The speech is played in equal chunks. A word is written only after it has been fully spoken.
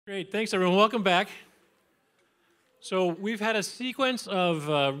Great, thanks everyone. Welcome back. So we've had a sequence of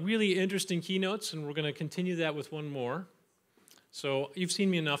really interesting keynotes, and we're going to continue that with one more. So you've seen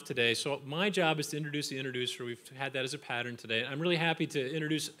me enough today. So my job is to introduce the introducer. We've had that as a pattern today. I'm really happy to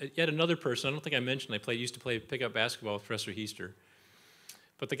introduce yet another person. I don't think I mentioned I used to play pickup basketball with Professor Heister.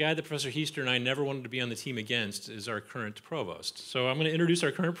 But the guy that Professor Heister and I never wanted to be on the team against is our current provost. So I'm going to introduce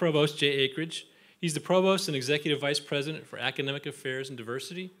our current provost, Jay Akridge. He's the provost and executive vice president for academic affairs and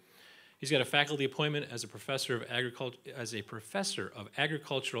diversity. He's got a faculty appointment as a professor of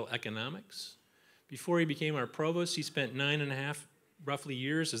agricultural economics. Before he became our provost, he spent 9.5 roughly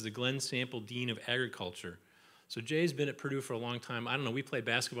years as the Glenn Sample Dean of Agriculture. So Jay's been at Purdue for a long time. I don't know, we played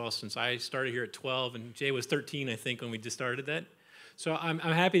basketball since I started here at 12, and Jay was 13, I think, when we just started that. So I'm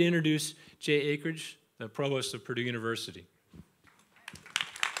happy to introduce Jay Akridge, the provost of Purdue University.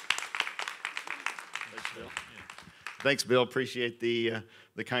 Thanks, Bill. Appreciate the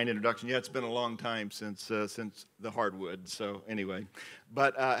kind introduction. Yeah, it's been a long time since the hardwood. So anyway,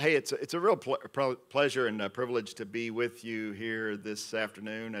 but hey, it's a real pleasure and privilege to be with you here this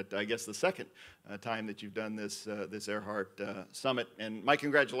afternoon at I guess the second time that you've done this Earhart Summit. And my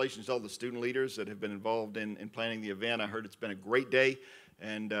congratulations to all the student leaders that have been involved in planning the event. I heard it's been a great day.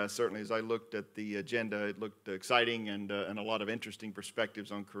 And certainly as I looked at the agenda, it looked exciting and a lot of interesting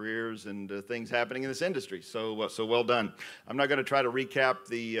perspectives on careers and things happening in this industry. So well done. I'm not going to try to recap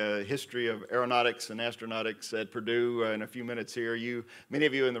the history of aeronautics and astronautics at Purdue in a few minutes here. Many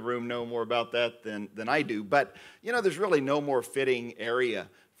of you in the room know more about that than I do. But, you know, there's really no more fitting area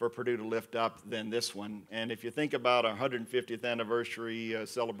for Purdue to lift up than this one. And if you think about our 150th anniversary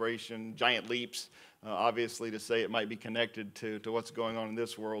celebration, giant leaps, obviously to say it might be connected to what's going on in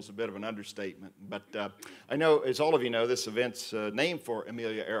this world is a bit of an understatement. But I know, as all of you know, this event's named for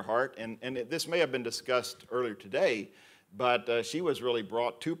Amelia Earhart, and this may have been discussed earlier today, but she was really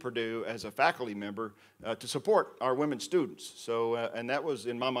brought to Purdue as a faculty member to support our women students. So, and that was,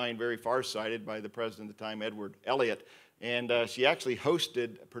 in my mind, very far-sighted by the president at the time, Edward Elliott. And she actually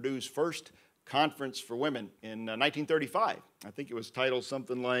hosted Purdue's first conference for women in 1935. I think it was titled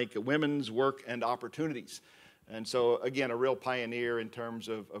something like Women's Work and Opportunities. And so, again, a real pioneer in terms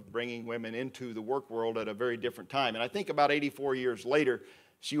of bringing women into the work world at a very different time. And I think about 84 years later,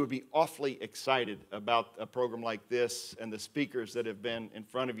 she would be awfully excited about a program like this and the speakers that have been in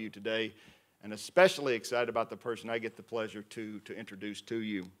front of you today, and especially excited about the person I get the pleasure to introduce to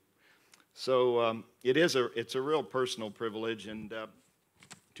you. So it's a real personal privilege and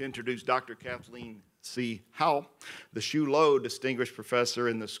to introduce Dr. Kathleen C. Howell, the Schulow Distinguished Professor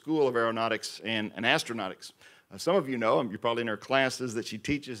in the School of Aeronautics and Astronautics. Some of you know, you're probably in her classes, that she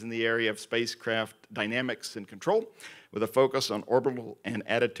teaches in the area of spacecraft dynamics and control with a focus on orbital and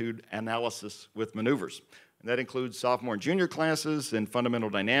attitude analysis with maneuvers. And that includes sophomore and junior classes in fundamental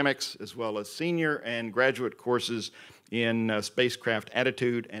dynamics, as well as senior and graduate courses in spacecraft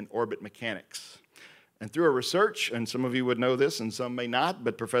attitude and orbit mechanics. And through her research, and some of you would know this and some may not,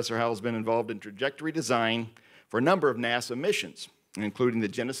 but Professor Howell's been involved in trajectory design for a number of NASA missions, including the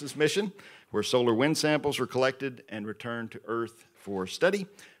Genesis mission, where solar wind samples were collected and returned to Earth for study,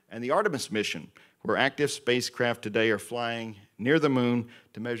 and the Artemis mission, where active spacecraft today are flying near the moon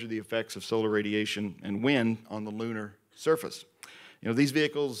to measure the effects of solar radiation and wind on the lunar surface. You know, these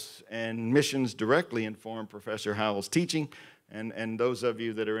vehicles and missions directly inform Professor Howell's teaching, and those of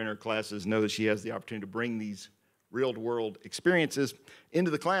you that are in her classes know that she has the opportunity to bring these real-world experiences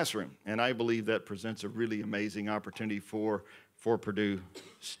into the classroom, and I believe that presents a really amazing opportunity for Purdue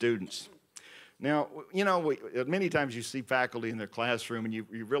students. Now, you know, many times you see faculty in their classroom and you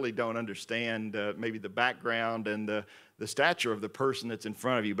really don't understand maybe the background and the stature of the person that's in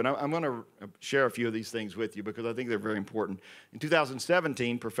front of you. But I'm going to share a few of these things with you because I think they're very important. In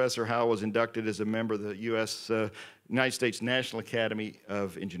 2017, Professor Howell was inducted as a member of the United States National Academy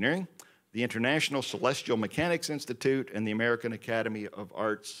of Engineering, the International Celestial Mechanics Institute, and the American Academy of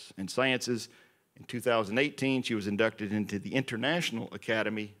Arts and Sciences. In 2018, she was inducted into the International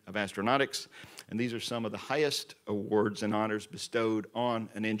Academy of Astronautics, and these are some of the highest awards and honors bestowed on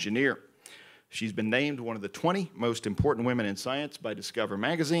an engineer. She's been named one of the 20 most important women in science by Discover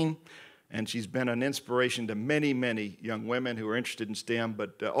magazine, and she's been an inspiration to many, many young women who are interested in STEM,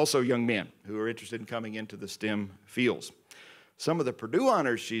 but also young men who are interested in coming into the STEM fields. Some of the Purdue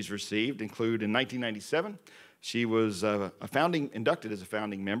honors she's received include in 1997, she was inducted as a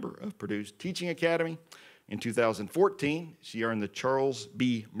founding member of Purdue's Teaching Academy. In 2014, she earned the Charles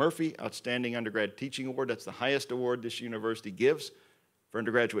B. Murphy Outstanding Undergrad Teaching Award. That's the highest award this university gives for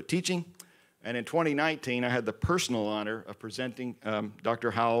undergraduate teaching. And in 2019, I had the personal honor of presenting Dr.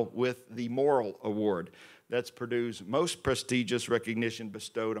 Howell with the Moral Award. That's Purdue's most prestigious recognition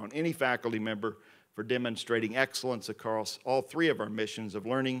bestowed on any faculty member for demonstrating excellence across all three of our missions of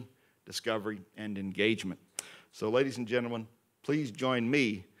learning, discovery, and engagement. So, ladies and gentlemen, please join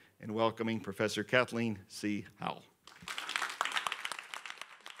me in welcoming Professor Kathleen C. Howell.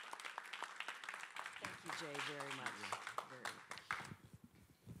 Thank you, Jay, very much.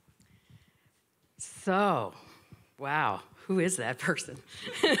 So, wow, who is that person?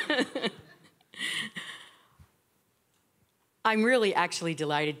 I'm really actually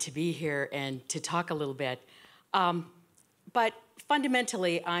delighted to be here and to talk a little bit. But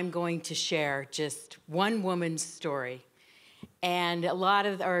fundamentally, I'm going to share just one woman's story and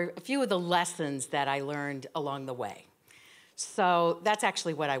a few of the lessons that I learned along the way. So that's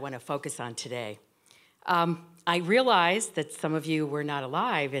actually what I want to focus on today. I realize that some of you were not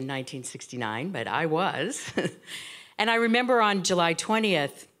alive in 1969, but I was. And I remember on July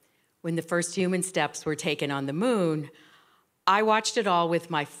 20th, when the first human steps were taken on the moon, I watched it all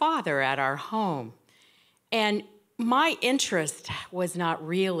with my father at our home. And my interest was not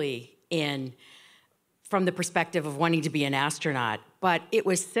really from the perspective of wanting to be an astronaut, but it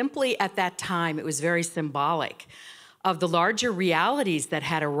was simply at that time, it was very symbolic of the larger realities that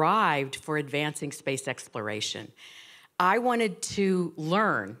had arrived for advancing space exploration. I wanted to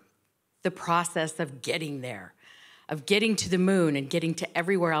learn the process of getting there, of getting to the moon and getting to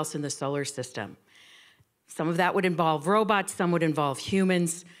everywhere else in the solar system. Some of that would involve robots, some would involve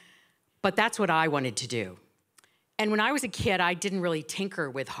humans, but that's what I wanted to do. And when I was a kid, I didn't really tinker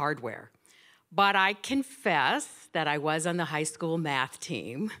with hardware. But I confess that I was on the high school math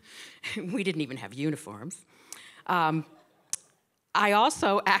team. We didn't even have uniforms. I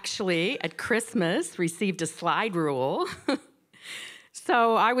also actually, at Christmas, received a slide rule.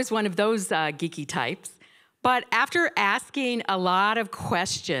 So I was one of those geeky types. But after asking a lot of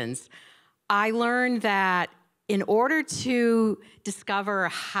questions, I learned that in order to discover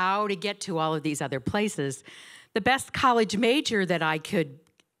how to get to all of these other places, the best college major that I could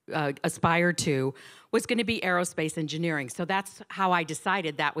aspire to was going to be aerospace engineering. So that's how I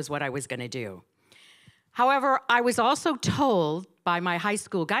decided that was what I was going to do. However, I was also told by my high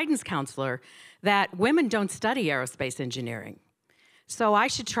school guidance counselor that women don't study aerospace engineering. So I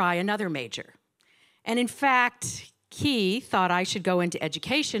should try another major. And in fact, he thought I should go into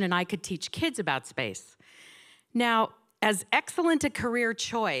education and I could teach kids about space. Now, as excellent a career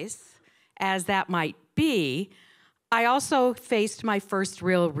choice as that might be, I also faced my first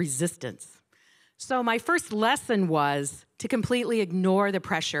real resistance. So my first lesson was to completely ignore the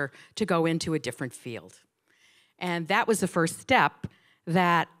pressure to go into a different field. And that was the first step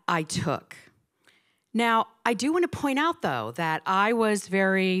that I took. Now, I do want to point out, though, that I was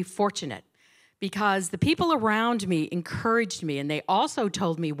very fortunate because the people around me encouraged me, and they also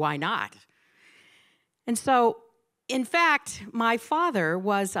told me why not. And so, in fact, my father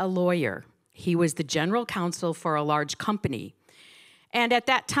was a lawyer. He was the general counsel for a large company. And at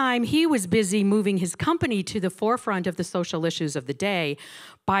that time, he was busy moving his company to the forefront of the social issues of the day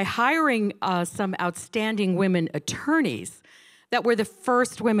by hiring some outstanding women attorneys that were the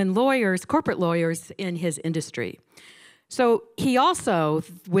first women lawyers, corporate lawyers in his industry. So he also,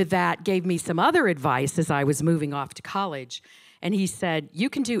 with that, gave me some other advice as I was moving off to college. And he said, you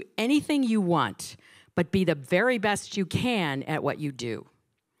can do anything you want, but be the very best you can at what you do.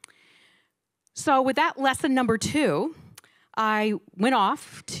 So with that lesson number 2, I went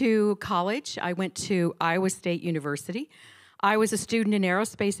off to college. I went to Iowa State University. I was a student in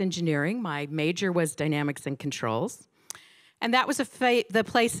aerospace engineering. My major was dynamics and controls. And that was the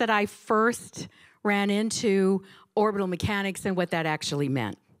place that I first ran into orbital mechanics and what that actually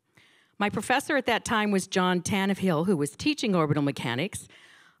meant. My professor at that time was John Tannehill, who was teaching orbital mechanics.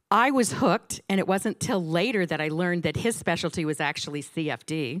 I was hooked, and it wasn't till later that I learned that his specialty was actually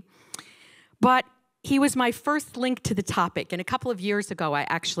CFD. But he was my first link to the topic, and a couple of years ago, I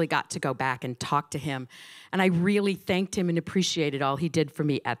actually got to go back and talk to him, and I really thanked him and appreciated all he did for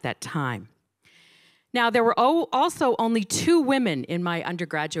me at that time. Now, there were also only 2 women in my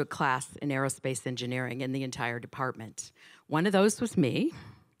undergraduate class in aerospace engineering in the entire department. One of those was me.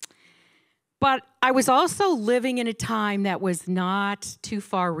 But I was also living in a time that was not too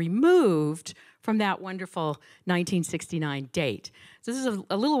far removed from that wonderful 1969 date. So this is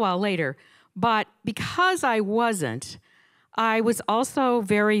a little while later. But because I wasn't, I was also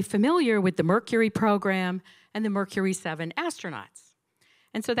very familiar with the Mercury program and the Mercury 7 astronauts.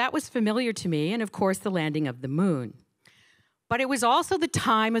 And so that was familiar to me, and of course, the landing of the moon. But it was also the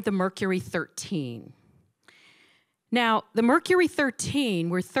time of the Mercury 13. Now, the Mercury 13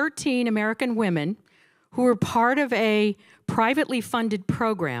 were 13 American women who were part of a privately funded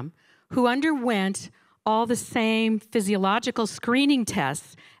program who underwent all the same physiological screening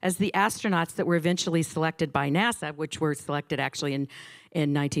tests as the astronauts that were eventually selected by NASA, which were selected actually in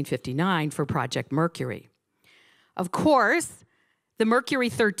 1959 for Project Mercury. Of course, the Mercury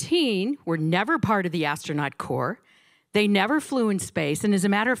 13 were never part of the astronaut corps. They never flew in space, and as a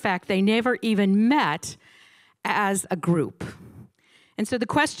matter of fact, they never even met as a group. And so the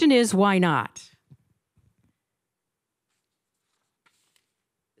question is, why not?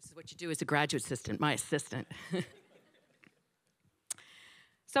 This is what you do as a graduate assistant, my assistant.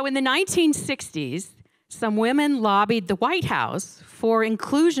 So in the 1960s, some women lobbied the White House for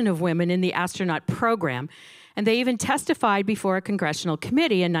inclusion of women in the astronaut program, and they even testified before a congressional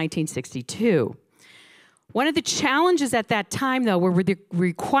committee in 1962. One of the challenges at that time, though, were the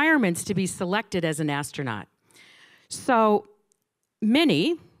requirements to be selected as an astronaut. So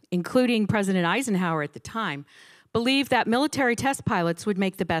many, including President Eisenhower at the time, believed that military test pilots would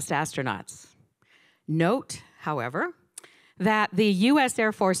make the best astronauts. Note, however, that the U.S.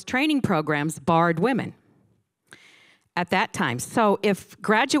 Air Force training programs barred women at that time. So if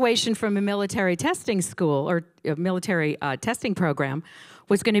graduation from a military testing school or a military testing program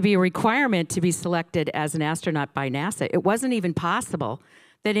was going to be a requirement to be selected as an astronaut by NASA, it wasn't even possible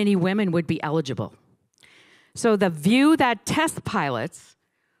that any women would be eligible. So the view that test pilots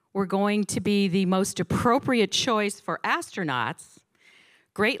were going to be the most appropriate choice for astronauts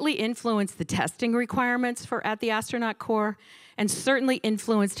greatly influenced the testing requirements at the astronaut corps and certainly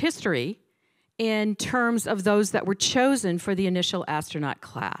influenced history in terms of those that were chosen for the initial astronaut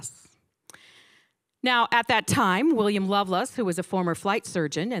class. Now, at that time, William Lovelace, who was a former flight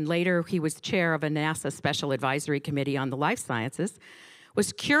surgeon, and later he was chair of a NASA Special Advisory Committee on the Life Sciences,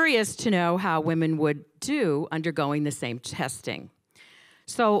 was curious to know how women would do undergoing the same testing.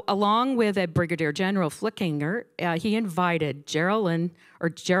 So, along with a Brigadier General Flickinger, he invited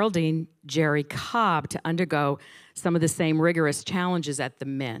Geraldine Jerry Cobb to undergo some of the same rigorous challenges as the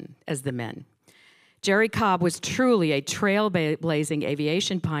men. Jerry Cobb was truly a trailblazing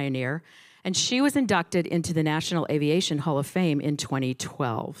aviation pioneer, and she was inducted into the National Aviation Hall of Fame in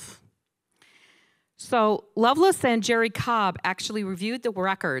 2012. So Lovelace and Jerry Cobb actually reviewed the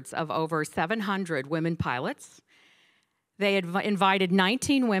records of over 700 women pilots. They had invited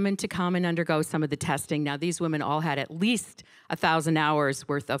 19 women to come and undergo some of the testing. Now, these women all had at least 1,000 hours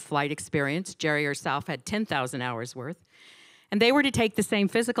worth of flight experience. Jerry herself had 10,000 hours worth. And they were to take the same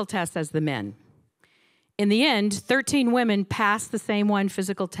physical tests as the men. In the end, 13 women passed the same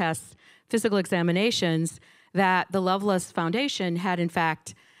physical examinations that the Lovelace Foundation had in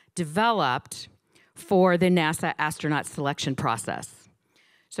fact developed for the NASA astronaut selection process.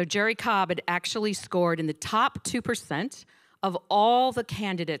 So Jerry Cobb had actually scored in the top 2% of all the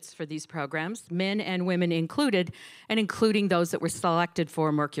candidates for these programs, men and women included, and including those that were selected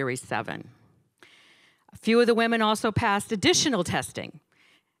for Mercury 7. A few of the women also passed additional testing,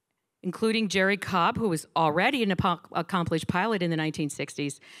 including Jerry Cobb, who was already an accomplished pilot in the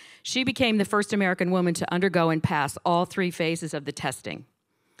 1960s. She became the first American woman to undergo and pass all 3 phases of the testing.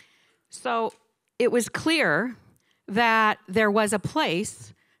 So it was clear that there was a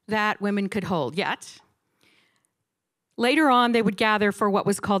place that women could hold. Yet, later on, they would gather for what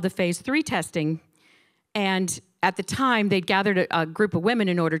was called the Phase 3 testing, and at the time, they'd gathered a group of women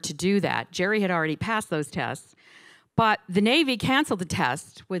in order to do that. Jerry had already passed those tests. But the Navy canceled the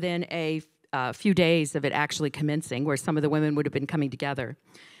test within a few days of it actually commencing, where some of the women would have been coming together.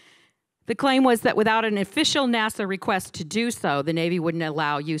 The claim was that without an official NASA request to do so, the Navy wouldn't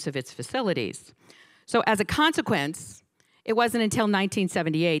allow use of its facilities. So as a consequence, it wasn't until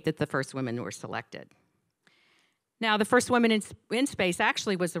 1978 that the first women were selected. Now, the first woman in space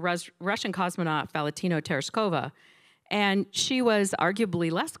actually was the Russian cosmonaut Valentina Tereshkova, and she was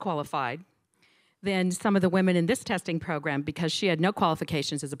arguably less qualified than some of the women in this testing program because she had no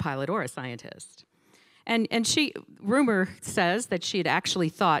qualifications as a pilot or a scientist. And rumor says that she had actually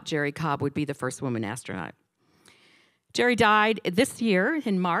thought Jerry Cobb would be the first woman astronaut. Jerry died this year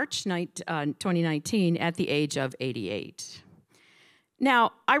in March 2019 at the age of 88.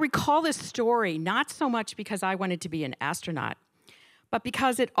 Now, I recall this story not so much because I wanted to be an astronaut, but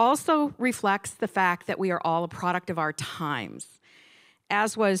because it also reflects the fact that we are all a product of our times,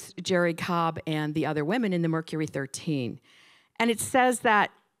 as was Jerry Cobb and the other women in the Mercury 13. And it says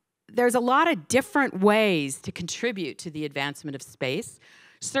that there's a lot of different ways to contribute to the advancement of space.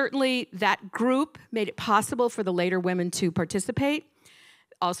 Certainly, that group made it possible for the later women to participate,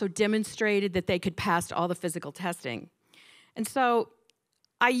 also demonstrated that they could pass all the physical testing. And so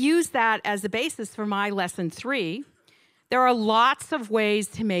I use that as the basis for my lesson 3. There are lots of ways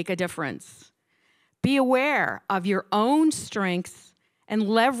to make a difference. Be aware of your own strengths and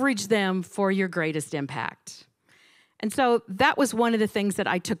leverage them for your greatest impact. And so that was one of the things that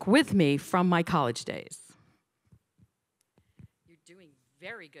I took with me from my college days. You're doing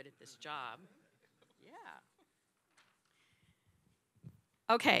very good at this job. Yeah.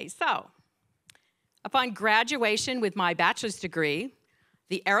 Okay, so upon graduation with my bachelor's degree,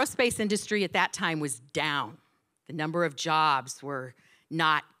 the aerospace industry at that time was down. The number of jobs were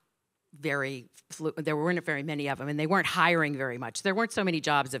not there weren't very many of them, and they weren't hiring very much. There weren't so many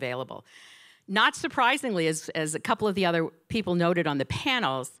jobs available. Not surprisingly, as a couple of the other people noted on the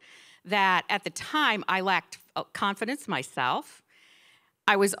panels, that at the time I lacked confidence myself.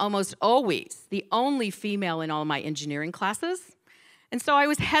 I was almost always the only female in all my engineering classes, and so I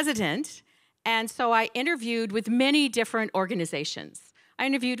was hesitant, and so I interviewed with many different organizations. I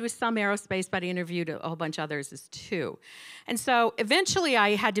interviewed with some aerospace, but I interviewed a whole bunch of others as too. And so eventually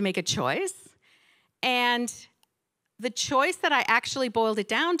I had to make a choice, and the choice that I actually boiled it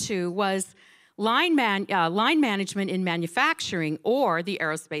down to was line management in manufacturing or the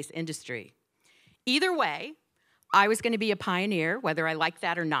aerospace industry. Either way, I was going to be a pioneer, whether I liked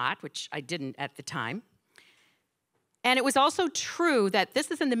that or not, which I didn't at the time. And it was also true that this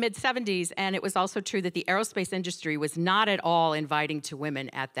is in the mid-'70s, and it was also true that the aerospace industry was not at all inviting to women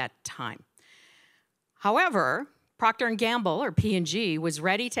at that time. However, Procter & Gamble, or P&G, was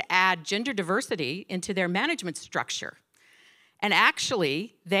ready to add gender diversity into their management structure. And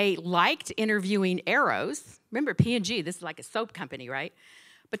actually, they liked interviewing aeros. Remember, P&G, this is like a soap company, right?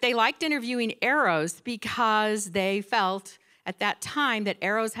 But they liked interviewing aeros because they felt at that time that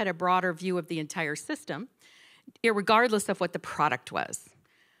aeros had a broader view of the entire system, irregardless of what the product was.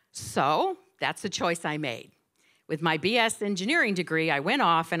 So that's the choice I made. With my BS engineering degree, I went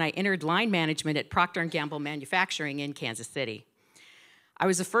off and I entered line management at Procter & Gamble Manufacturing in Kansas City. I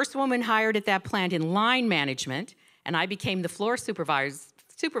was the first woman hired at that plant in line management, and I became the floor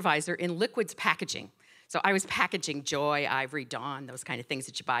supervisor in liquids packaging. So I was packaging Joy, Ivory, Dawn, those kind of things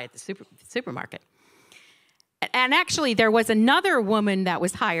that you buy at the supermarket. And actually, there was another woman that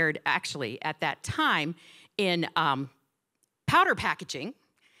was hired, actually, at that time in powder packaging.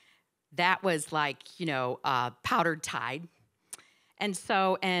 That was like, powdered Tide. And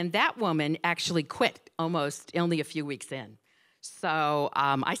that woman actually quit almost only a few weeks in. So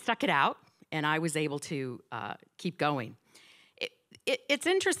I stuck it out, and I was able to keep going. It's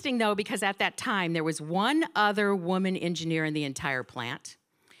interesting, though, because at that time, there was one other woman engineer in the entire plant.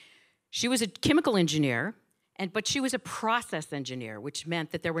 She was a chemical engineer, but she was a process engineer, which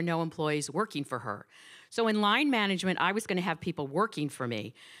meant that there were no employees working for her. So in line management, I was going to have people working for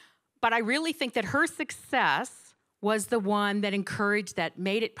me. But I really think that her success was the one that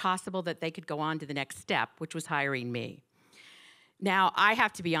made it possible that they could go on to the next step, which was hiring me. Now, I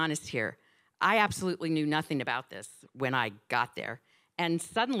have to be honest here. I absolutely knew nothing about this when I got there. And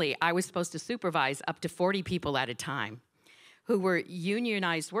suddenly, I was supposed to supervise up to 40 people at a time who were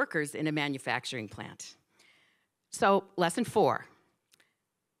unionized workers in a manufacturing plant. So, lesson 4,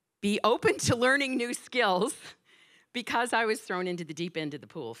 be open to learning new skills, because I was thrown into the deep end of the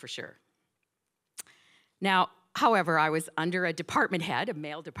pool for sure. Now, however, I was under a department head, a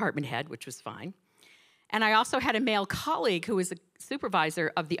male department head, which was fine. And I also had a male colleague who was a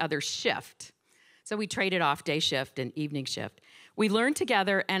supervisor of the other shift. So we traded off day shift and evening shift. We learned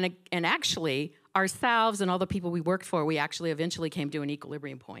together, and actually, ourselves and all the people we worked for, we actually eventually came to an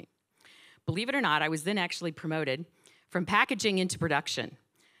equilibrium point. Believe it or not, I was then actually promoted from packaging into production.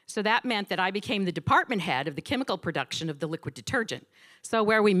 So that meant that I became the department head of the chemical production of the liquid detergent. So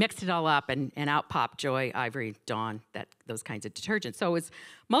where we mixed it all up and out popped Joy, Ivory, Dawn, those kinds of detergents. So it was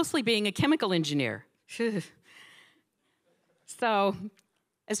mostly being a chemical engineer. So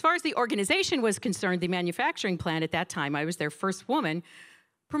as far as the organization was concerned, the manufacturing plant at that time, I was their first woman,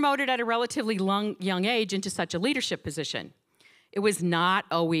 promoted at a relatively young age into such a leadership position. It was not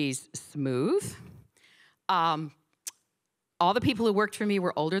always smooth. All the people who worked for me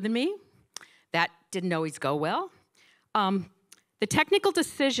were older than me. That didn't always go well. The technical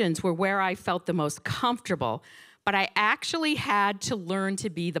decisions were where I felt the most comfortable, but I actually had to learn to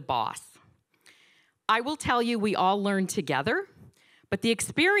be the boss. I will tell you, we all learned together, but the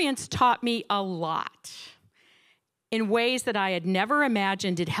experience taught me a lot in ways that I had never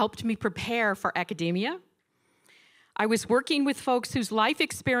imagined. It helped me prepare for academia. I was working with folks whose life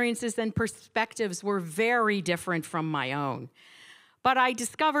experiences and perspectives were very different from my own. But I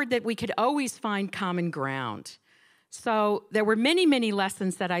discovered that we could always find common ground. So there were many, many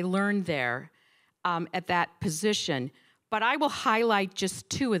lessons that I learned there at that position, but I will highlight just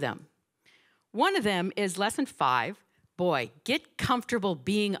 2 of them. One of them is lesson 5, boy, get comfortable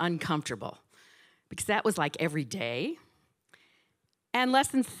being uncomfortable, because that was like every day. And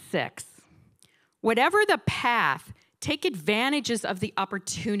lesson 6, whatever the path, take advantages of the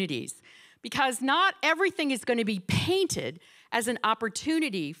opportunities, because not everything is going to be painted as an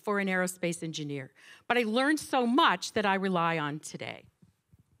opportunity for an aerospace engineer. But I learned so much that I rely on today.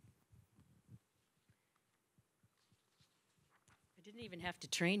 I didn't even have to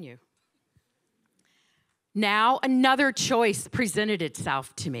train you. Now another choice presented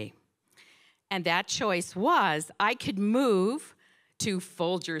itself to me. And that choice was I could move to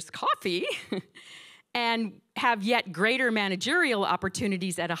Folgers Coffee and have yet greater managerial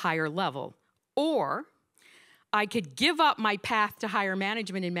opportunities at a higher level. Or I could give up my path to higher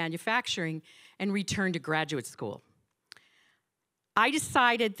management in manufacturing and return to graduate school. I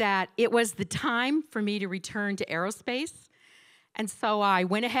decided that it was the time for me to return to aerospace, and so I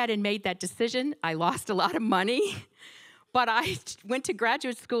went ahead and made that decision. I lost a lot of money, but I went to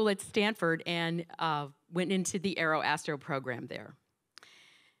graduate school at Stanford and went into the Aero-Astro program there.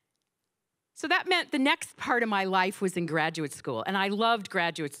 So that meant the next part of my life was in graduate school, and I loved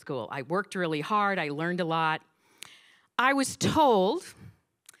graduate school. I worked really hard, I learned a lot. I was told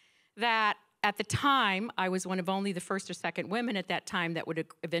that at the time, I was one of only the first or second women at that time that would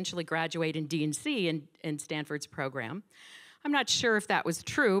eventually graduate in D&C in Stanford's program. I'm not sure if that was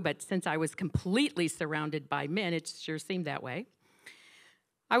true, but since I was completely surrounded by men, it sure seemed that way.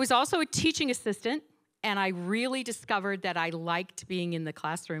 I was also a teaching assistant, and I really discovered that I liked being in the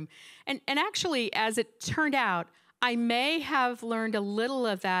classroom. And actually, as it turned out, I may have learned a little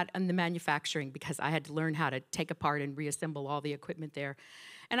of that in the manufacturing because I had to learn how to take apart and reassemble all the equipment there.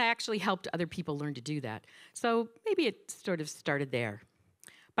 And I actually helped other people learn to do that. So maybe it sort of started there.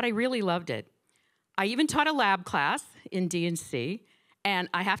 But I really loved it. I even taught a lab class in D&C, and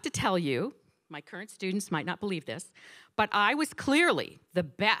I have to tell you, my current students might not believe this, but I was clearly the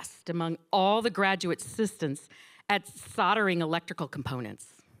best among all the graduate assistants at soldering electrical components.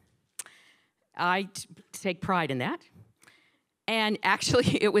 I take pride in that. And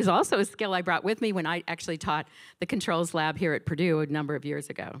actually, it was also a skill I brought with me when I actually taught the controls lab here at Purdue a number of years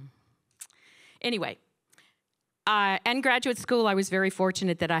ago. Anyway, in graduate school, I was very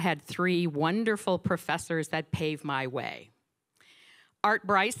fortunate that I had 3 wonderful professors that paved my way. Art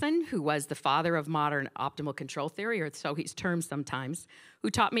Bryson, who was the father of modern optimal control theory, or so he's termed sometimes, who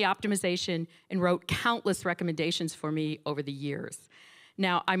taught me optimization and wrote countless recommendations for me over the years.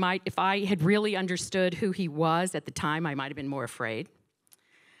 Now, if I had really understood who he was at the time, I might have been more afraid,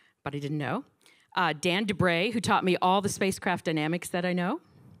 but I didn't know. Dan DeBray, who taught me all the spacecraft dynamics that I know.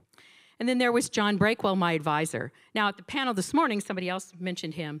 And then there was John Breakwell, my advisor. Now, at the panel this morning, somebody else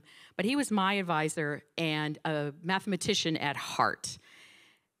mentioned him, but he was my advisor and a mathematician at heart.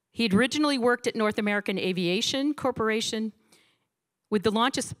 He had originally worked at North American Aviation Corporation. With the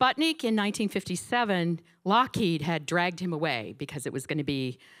launch of Sputnik in 1957, Lockheed had dragged him away because it was going to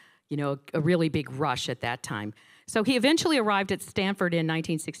be, a really big rush at that time. So he eventually arrived at Stanford in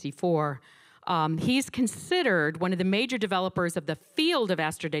 1964. He's considered one of the major developers of the field of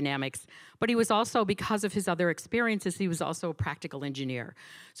astrodynamics, but he was also, because of his other experiences, he was also a practical engineer.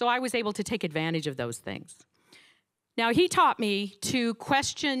 So I was able to take advantage of those things. Now, he taught me to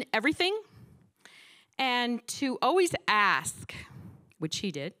question everything and to always ask, which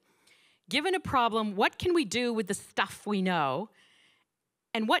he did, given a problem, what can we do with the stuff we know,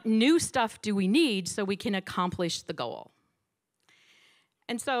 and what new stuff do we need so we can accomplish the goal?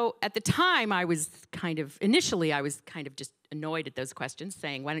 And so at the time, initially I was kind of just annoyed at those questions,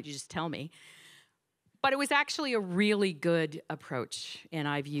 saying, why don't you just tell me? But it was actually a really good approach, and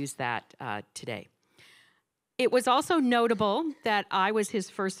I've used that today. It was also notable that I was his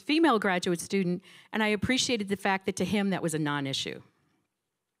first female graduate student, and I appreciated the fact that to him that was a non-issue.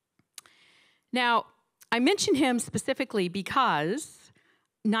 Now, I mention him specifically because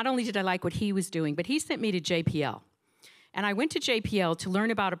not only did I like what he was doing, but he sent me to JPL. And I went to JPL to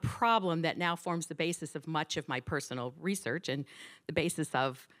learn about a problem that now forms the basis of much of my personal research and the basis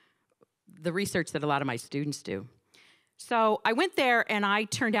of the research that a lot of my students do. So I went there, and I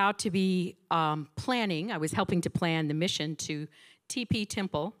turned out to be I was helping to plan the mission to TP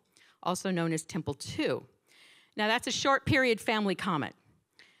Temple, also known as Temple 2. Now, that's a short period family comet.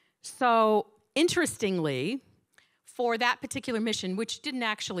 So interestingly, for that particular mission, which didn't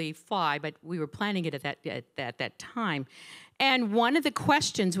actually fly, but we were planning it at that time. And one of the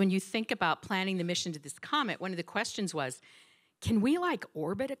questions when you think about planning the mission to this comet, one of the questions was, can we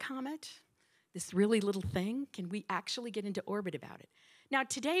orbit a comet? This really little thing? Can we actually get into orbit about it? Now,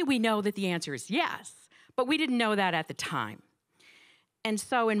 today we know that the answer is yes, but we didn't know that at the time. And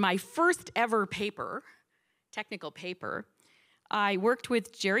so in my first ever technical paper, I worked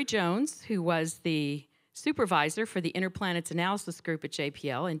with Jerry Jones, who was the supervisor for the Interplanets Analysis Group at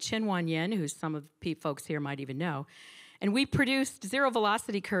JPL, and Chin-Wan Yen, who some of the folks here might even know. And we produced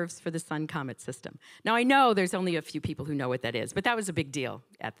zero-velocity curves for the Sun-Comet system. Now, I know there's only a few people who know what that is, but that was a big deal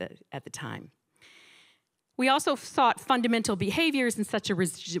at the time. We also sought fundamental behaviors in such a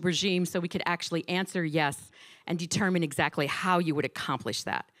regime so we could actually answer yes and determine exactly how you would accomplish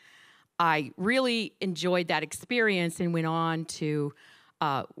that. I really enjoyed that experience and went on to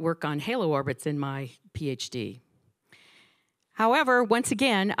work on halo orbits in my PhD. However, once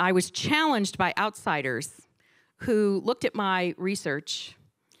again, I was challenged by outsiders who looked at my research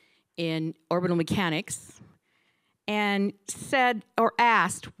in orbital mechanics and said or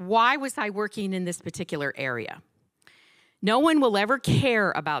asked, why was I working in this particular area? No one will ever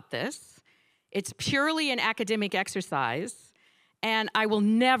care about this. It's purely an academic exercise, and I will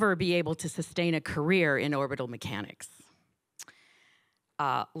never be able to sustain a career in orbital mechanics.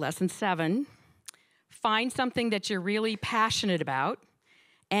 Lesson 7, find something that you're really passionate about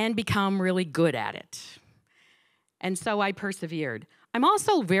and become really good at it. And so I persevered. I'm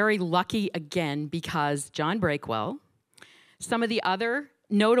also very lucky again because John Breakwell, some of the other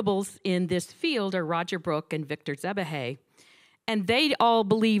notables in this field are Roger Brooke and Victor Zebehay, and they all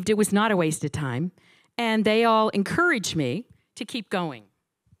believed it was not a waste of time, and they all encouraged me to keep going.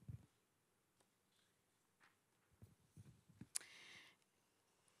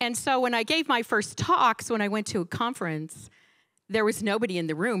 And so when I gave my first talks, when I went to a conference, there was nobody in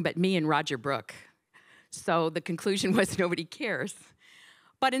the room but me and Roger Brooke. So the conclusion was nobody cares.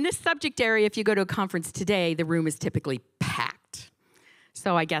 But in this subject area, if you go to a conference today, the room is typically packed.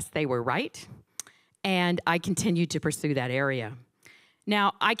 So I guess they were right, and I continued to pursue that area.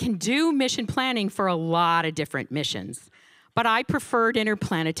 Now, I can do mission planning for a lot of different missions, but I preferred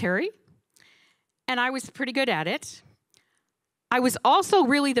interplanetary, and I was pretty good at it. I was also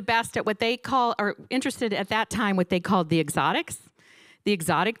really the best at what they call, or interested at that time, what they called the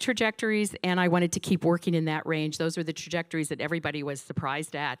exotic trajectories, and I wanted to keep working in that range. Those were the trajectories that everybody was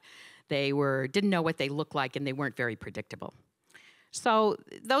surprised at. They didn't know what they looked like, and they weren't very predictable. So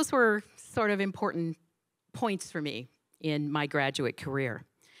those were sort of important points for me in my graduate career.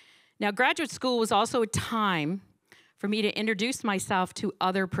 Now, graduate school was also a time for me to introduce myself to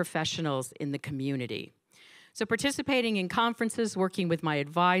other professionals in the community. So participating in conferences, working with my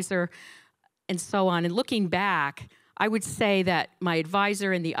advisor, and so on, and looking back, I would say that my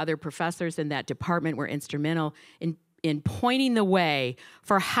advisor and the other professors in that department were instrumental in pointing the way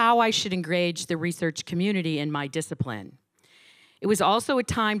for how I should engage the research community in my discipline. It was also a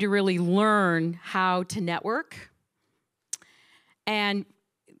time to really learn how to network, and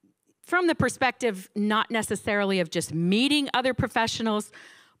from the perspective not necessarily of just meeting other professionals,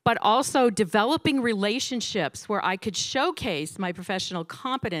 but also developing relationships where I could showcase my professional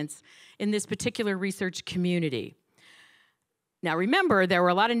competence in this particular research community. Now remember, there were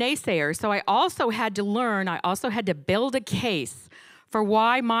a lot of naysayers, so I also had to learn, I also had to build a case for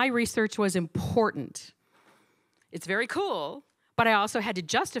why my research was important. It's very cool, but I also had to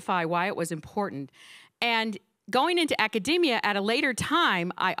justify why it was important. And going into academia at a later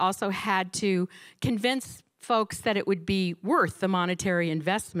time, I also had to convince folks that it would be worth the monetary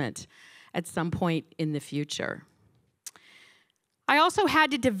investment at some point in the future. I also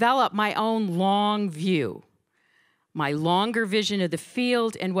had to develop my own long view, my longer vision of the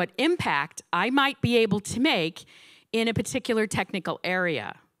field and what impact I might be able to make in a particular technical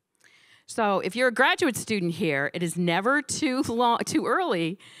area. So if you're a graduate student here, it is never too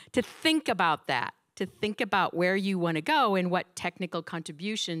early to think about that, to think about where you want to go and what technical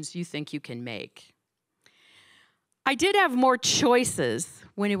contributions you think you can make. I did have more choices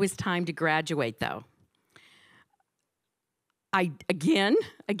when it was time to graduate, though. Again,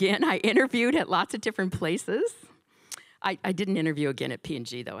 I interviewed at lots of different places. I didn't interview again at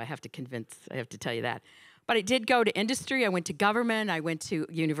P&G, though. I have to tell you that. But I did go to industry. I went to government. I went to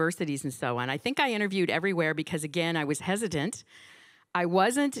universities and so on. I think I interviewed everywhere because, again, I was hesitant. I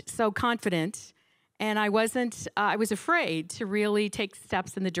wasn't so confident, and I was afraid to really take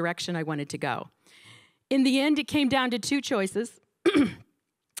steps in the direction I wanted to go. In the end, it came down to two choices,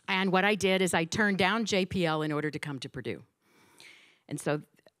 and what I did is I turned down JPL in order to come to Purdue. And so,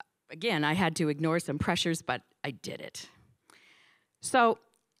 again, I had to ignore some pressures, but I did it. So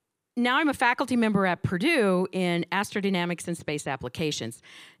now I'm a faculty member at Purdue in astrodynamics and space applications.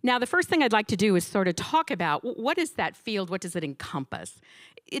 Now, the first thing I'd like to do is sort of talk about what is that field, what does it encompass?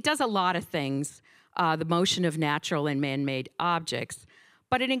 It does a lot of things, the motion of natural and man-made objects,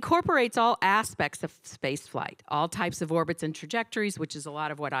 but it incorporates all aspects of spaceflight, all types of orbits and trajectories, which is a lot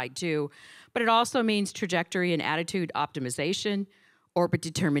of what I do, but it also means trajectory and attitude optimization, orbit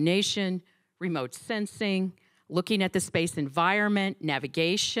determination, remote sensing, looking at the space environment,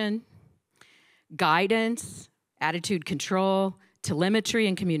 navigation, guidance, attitude control, telemetry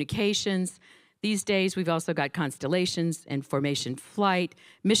and communications. These days, we've also got constellations and formation flight,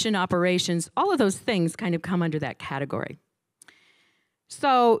 mission operations. All of those things kind of come under that category.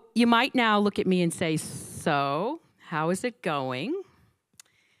 So you might now look at me and say, so how is it going?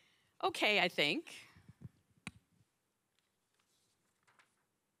 Okay, I think.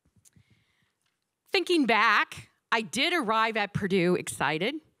 Thinking back, I did arrive at Purdue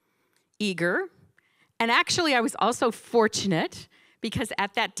excited, eager, and actually I was also fortunate because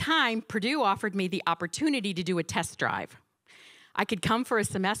at that time, Purdue offered me the opportunity to do a test drive. I could come for a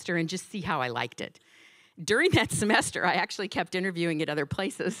semester and just see how I liked it. During that semester, I actually kept interviewing at other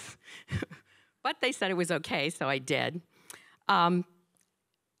places, but they said it was okay, so I did.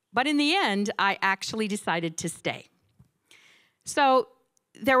 But in the end, I actually decided to stay. So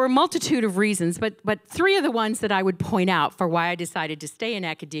there were a multitude of reasons, but three of the ones that I would point out for why I decided to stay in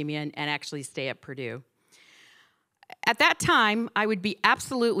academia and actually stay at Purdue. At that time, I would be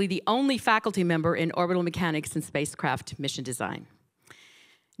absolutely the only faculty member in orbital mechanics and spacecraft mission design.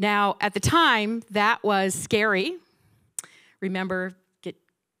 Now, at the time, that was scary. Remember, get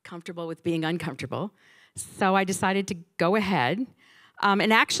comfortable with being uncomfortable. So I decided to go ahead.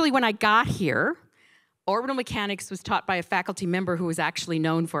 And actually, when I got here, orbital mechanics was taught by a faculty member who was actually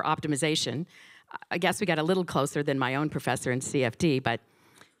known for optimization. I guess we got a little closer than my own professor in CFD, but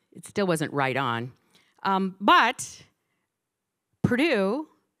it still wasn't right on. But Purdue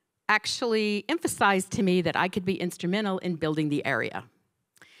actually emphasized to me that I could be instrumental in building the area.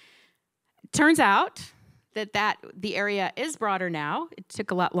 Turns out that the area is broader now. It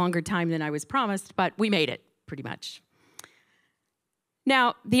took a lot longer time than I was promised, but we made it, pretty much.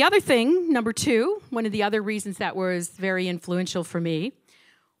 Now, the other thing, number two, one of the other reasons that was very influential for me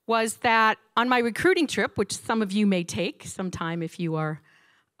was that on my recruiting trip, which some of you may take sometime if you are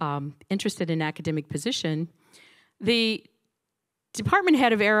interested in academic position, the department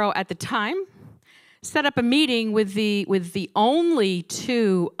head of Aero at the time set up a meeting with the only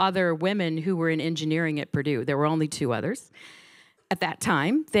two other women who were in engineering at Purdue. There were only two others at that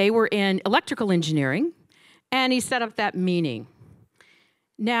time. They were in electrical engineering, and he set up that meeting.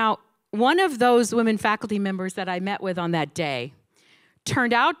 Now, one of those women faculty members that I met with on that day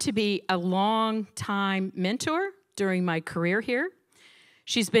turned out to be a long-time mentor during my career here.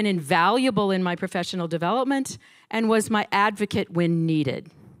 She's been invaluable in my professional development and was my advocate when needed.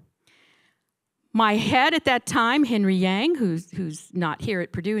 My head at that time, Henry Yang, who's not here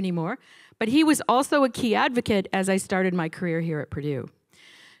at Purdue anymore, but he was also a key advocate as I started my career here at Purdue.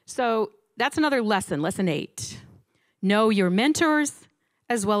 So that's another lesson, lesson 8. Know your mentors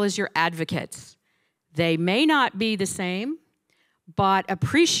as well as your advocates. They may not be the same, but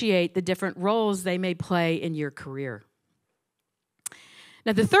appreciate the different roles they may play in your career.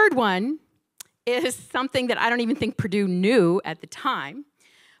 Now, the third one is something that I don't even think Purdue knew at the time,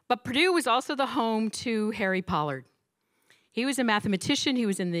 but Purdue was also the home to Harry Pollard. He was a mathematician. He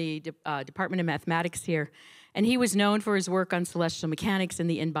was in the Department of Mathematics here, and he was known for his work on celestial mechanics and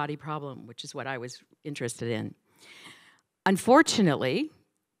the in-body problem, which is what I was interested in. Unfortunately,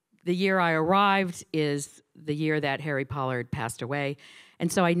 the year I arrived is the year that Harry Pollard passed away,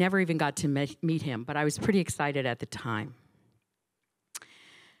 and so I never even got to meet him, but I was pretty excited at the time.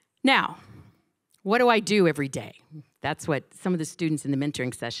 Now, what do I do every day? That's what some of the students in the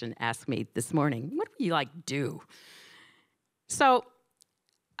mentoring session asked me this morning. What do you do? So,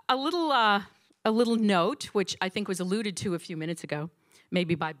 a little note, which I think was alluded to a few minutes ago,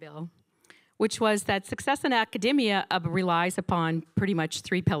 maybe by Bill, which was that success in academia relies upon pretty much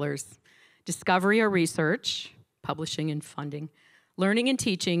 3 pillars: discovery or research, publishing and funding, learning and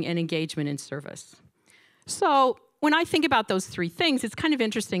teaching, and engagement and service. So when I think about those 3 things, it's kind of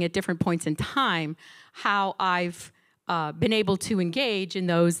interesting at different points in time how I've been able to engage in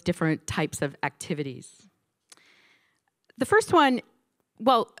those different types of activities. The first one,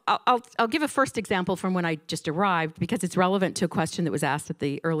 well, I'll give a first example from when I just arrived because it's relevant to a question that was asked at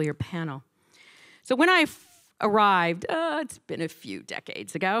the earlier panel. So when I arrived, it's been a few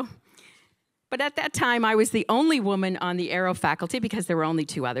decades ago, but at that time I was the only woman on the Aero faculty because there were only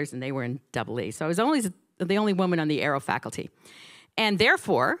 2 others and they were in AA. So I was only the only woman on the Aero faculty. And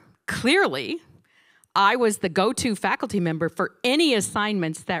therefore, clearly, I was the go-to faculty member for any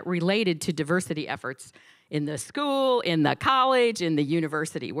assignments that related to diversity efforts in the school, in the college, in the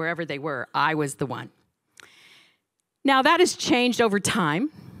university, wherever they were, I was the one. Now, that has changed over time.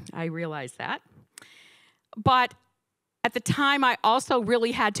 I realize that. But at the time, I also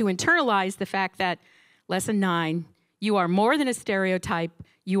really had to internalize the fact that, lesson 9, you are more than a stereotype,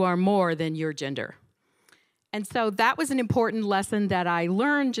 You are more than your gender. And so that was an important lesson that I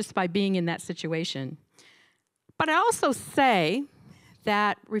learned just by being in that situation. But I also say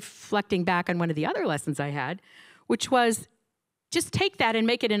that, reflecting back on one of the other lessons I had, which was just take that and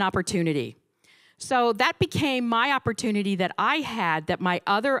make it an opportunity. So that became my opportunity that I had that my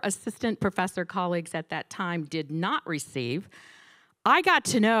other assistant professor colleagues at that time did not receive. I got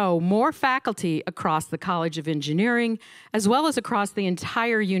to know more faculty across the College of Engineering, as well as across the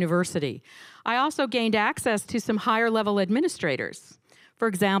entire university. I also gained access to some higher level administrators, for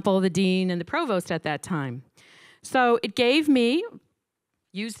example, the dean and the provost at that time. So it gave me,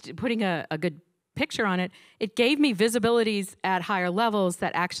 putting a good picture on it, it gave me visibilities at higher levels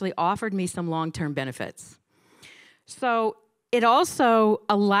that actually offered me some long-term benefits. So it also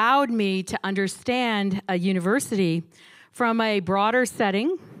allowed me to understand a university from a broader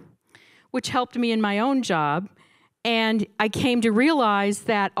setting, which helped me in my own job. And I came to realize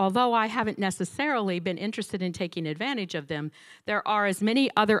that although I haven't necessarily been interested in taking advantage of them, there are as many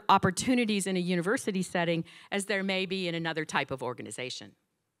other opportunities in a university setting as there may be in another type of organization.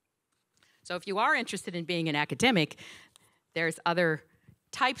 So if you are interested in being an academic, there's other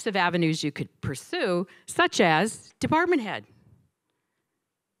types of avenues you could pursue, such as department head.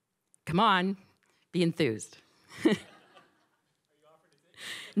 Come on, be enthused.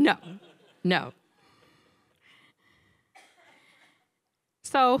 No, no.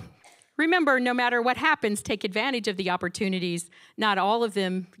 So remember, no matter what happens, take advantage of the opportunities. Not all of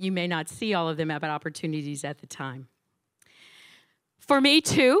them, you may not see all of them, but opportunities at the time. For me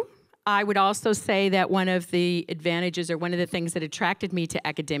too, I would also say that one of the advantages or one of the things that attracted me to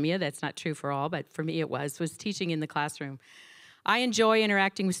academia, that's not true for all, but for me it was teaching in the classroom. I enjoy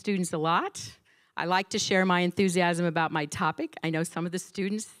interacting with students a lot. I like to share my enthusiasm about my topic. I know some of the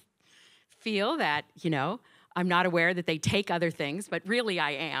students feel that, I'm not aware that they take other things, but really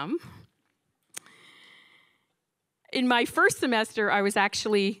I am. In my first semester, I was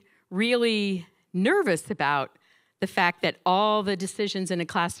actually really nervous about the fact that all the decisions in a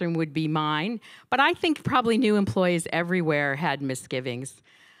classroom would be mine, but I think probably new employees everywhere had misgivings.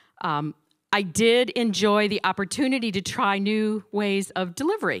 I did enjoy the opportunity to try new ways of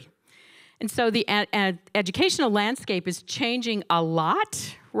delivery. And so the educational landscape is changing a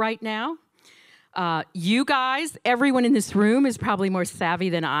lot right now. You guys, everyone in this room is probably more savvy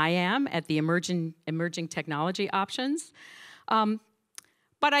than I am at the emerging technology options. But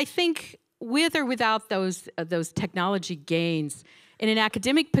I think with or without those technology gains, in an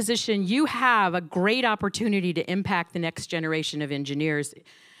academic position, you have a great opportunity to impact the next generation of engineers,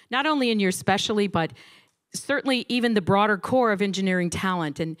 not only in your specialty, but certainly even the broader core of engineering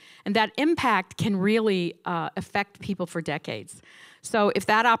talent. And that impact can really affect people for decades. So if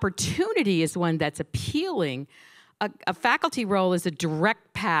that opportunity is one that's appealing, a faculty role is a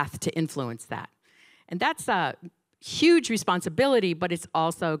direct path to influence that. And that's a huge responsibility, but it's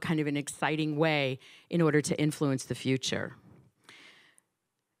also kind of an exciting way in order to influence the future.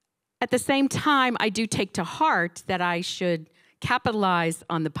 At the same time, I do take to heart that I should capitalize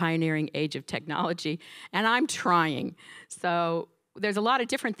on the pioneering age of technology, and I'm trying. So there's a lot of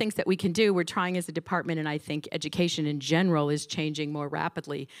different things that we can do. We're trying as a department, and I think education in general is changing more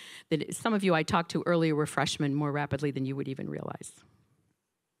rapidly than some of you I talked to earlier were freshmen, more rapidly than you would even realize.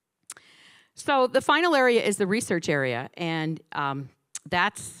 So the final area is the research area, and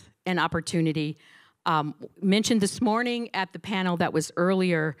that's an opportunity. Mentioned this morning at the panel that was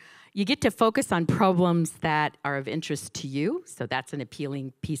earlier, you get to focus on problems that are of interest to you, so that's an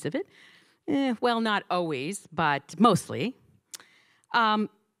appealing piece of it. Well, not always, but mostly.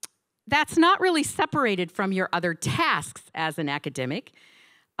 That's not really separated from your other tasks as an academic.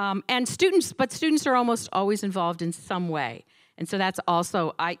 But students are almost always involved in some way. And so that's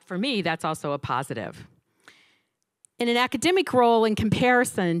also, for me, that's also a positive. In an academic role, in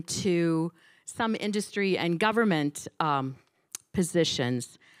comparison to some industry and government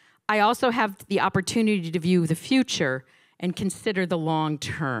positions, I also have the opportunity to view the future and consider the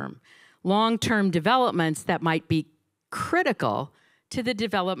long-term developments that might be critical to the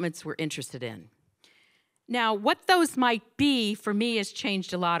developments we're interested in. Now, what those might be, for me, has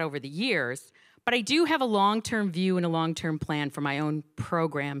changed a lot over the years, but I do have a long-term view and a long-term plan for my own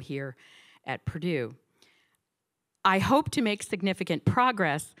program here at Purdue. I hope to make significant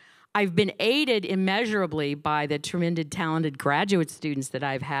progress. I've been aided immeasurably by the tremendous talented graduate students that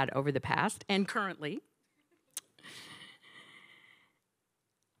I've had over the past and currently.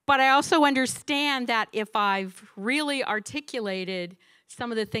 But I also understand that if I've really articulated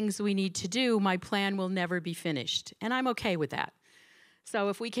some of the things we need to do, my plan will never be finished, and I'm okay with that. So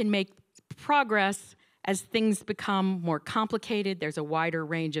if we can make progress As things become more complicated, there's a wider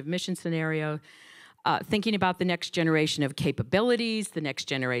range of mission scenario. Thinking about the next generation of capabilities, the next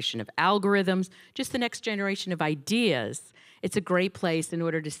generation of algorithms, just the next generation of ideas, it's a great place in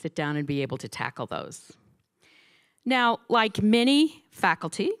order to sit down and be able to tackle those. Now, like many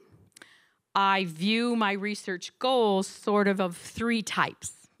faculty, I view my research goals sort of 3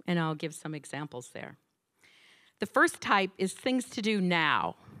 types, and I'll give some examples there. The first type is things to do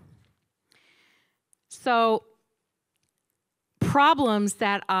now. So, problems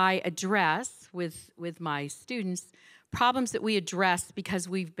that I address with my students, problems that we address because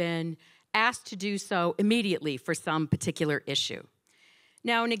we've been asked to do so immediately for some particular issue.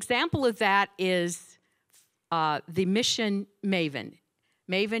 Now, an example of that is the mission MAVEN.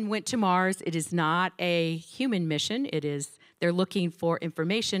 MAVEN went to Mars. It is not a human mission. They're looking for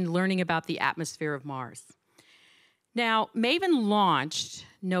information, learning about the atmosphere of Mars. Now, MAVEN launched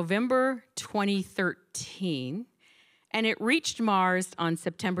November 2013, and it reached Mars on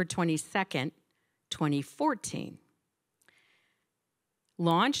September 22nd, 2014.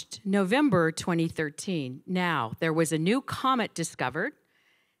 Launched November 2013. Now, there was a new comet discovered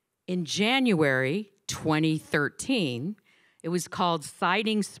in January 2013. It was called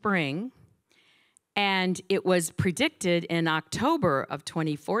Siding Spring, and it was predicted in October of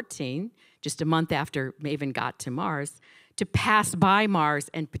 2014, just a month after MAVEN got to Mars, to pass by Mars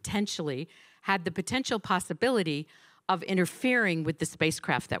and potentially had the potential possibility of interfering with the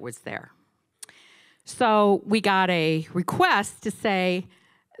spacecraft that was there. So we got a request to say,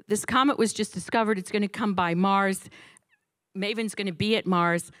 this comet was just discovered, it's going to come by Mars, MAVEN's going to be at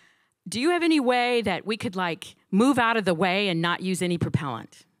Mars. Do you have any way that we could move out of the way and not use any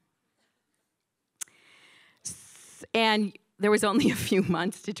propellant? And there was only a few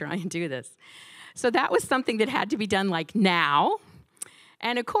months to try and do this. So that was something that had to be done now.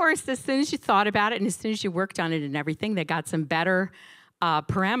 And of course, as soon as you thought about it and as soon as you worked on it and everything, they got some better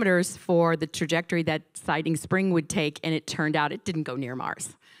parameters for the trajectory that Siding Spring would take, and it turned out it didn't go near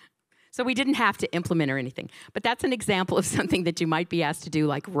Mars. So we didn't have to implement or anything. But that's an example of something that you might be asked to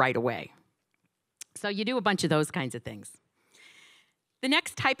do right away. So you do a bunch of those kinds of things. The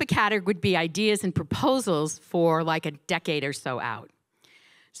next type of category would be ideas and proposals for a decade or so out.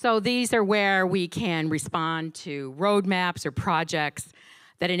 So these are where we can respond to roadmaps or projects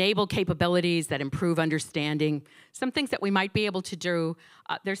that enable capabilities, that improve understanding, some things that we might be able to do.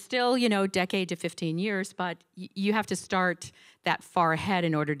 They're still, decade to 15 years, but you have to start that far ahead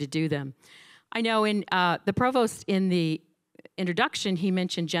in order to do them. I know in the provost in the introduction, he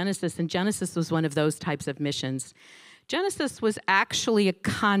mentioned Genesis, and Genesis was one of those types of missions. Genesis was actually a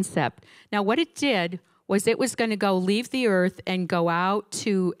concept. Now, what it did was it was going to go leave the Earth and go out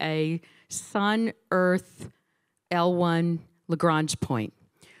to a Sun-Earth L1 Lagrange point,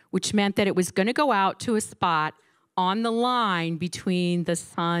 which meant that it was going to go out to a spot on the line between the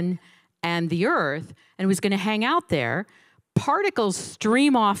Sun and the Earth, and it was going to hang out there. Particles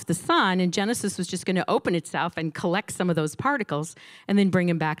stream off the Sun, and Genesis was just going to open itself and collect some of those particles and then bring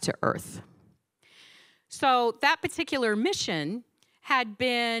them back to Earth. So that particular mission had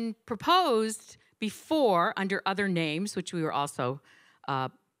been proposed before under other names, which we were also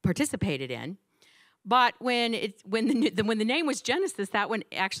participated in. But when the name was Genesis, that one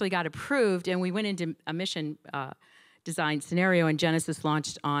actually got approved, and we went into a mission design scenario, and Genesis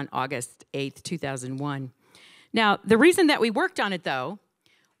launched on August 8th, 2001. Now, the reason that we worked on it, though,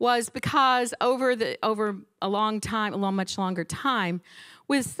 was because over a much longer time,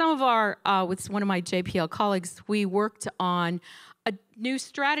 with with one of my JPL colleagues, we worked on a new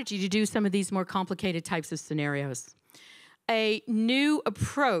strategy to do some of these more complicated types of scenarios. A new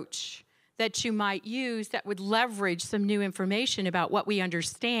approach that you might use that would leverage some new information about what we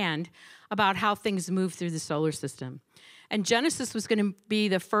understand about how things move through the solar system. And Genesis was going to be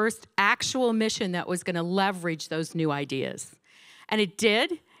the first actual mission that was going to leverage those new ideas. And it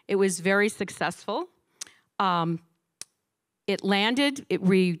did. It was very successful. It landed, it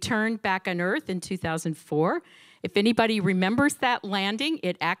returned back on Earth in 2004. If anybody remembers that landing,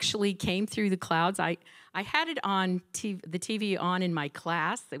 it actually came through the clouds. I had it on the TV on in my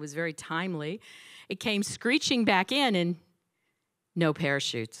class. It was very timely. It came screeching back in and no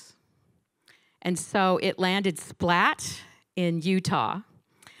parachutes. And so it landed splat in Utah.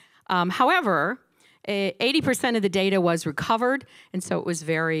 However, 80% of the data was recovered, and so it was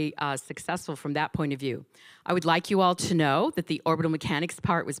very successful from that point of view. I would like you all to know that the orbital mechanics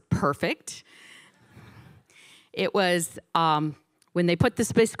part was perfect. It was, when they put the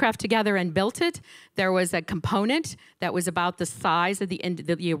spacecraft together and built it, there was a component that was about the size of the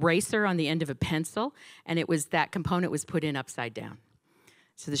eraser on the end of a pencil, and that component was put in upside down.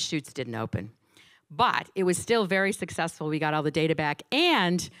 So the chutes didn't open. But it was still very successful. We got all the data back.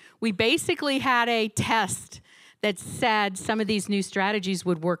 And we basically had a test that said some of these new strategies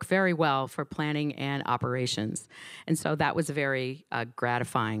would work very well for planning and operations. And so that was a very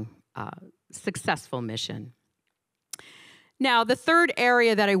gratifying, successful mission. Now, the third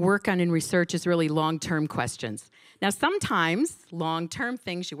area that I work on in research is really long-term questions. Now, sometimes long-term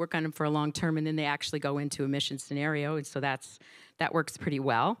things, you work on them for a long term, and then they actually go into a mission scenario, and so that works pretty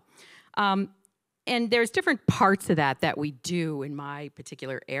well. And there's different parts of that we do in my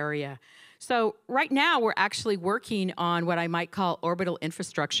particular area. So right now, we're actually working on what I might call orbital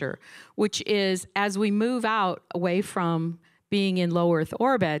infrastructure, which is as we move out away from being in low Earth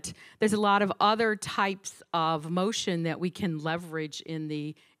orbit, there's a lot of other types of motion that we can leverage in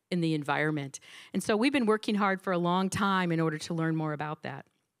the environment. And so we've been working hard for a long time in order to learn more about that.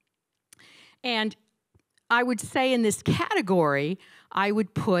 And I would say in this category, I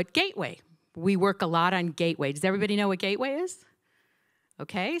would put Gateway. We work a lot on Gateway. Does everybody know what Gateway is?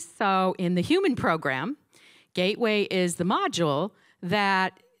 Okay, so in the human program, Gateway is the module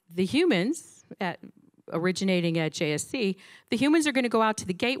that the humans, originating at JSC, the humans are going to go out to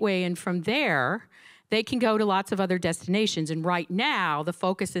the Gateway, and from there, they can go to lots of other destinations. And right now, the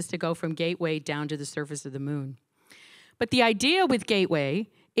focus is to go from Gateway down to the surface of the moon. But the idea with Gateway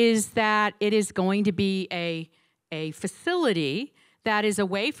is that it is going to be a facility that is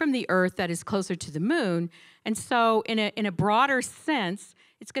away from the Earth, that is closer to the moon. And so in a broader sense,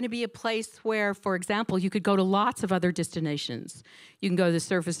 it's going to be a place where, for example, you could go to lots of other destinations. You can go to the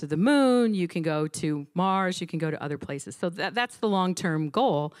surface of the moon, you can go to Mars, you can go to other places. So that's the long-term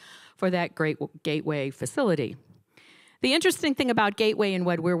goal for that great Gateway facility. The interesting thing about Gateway and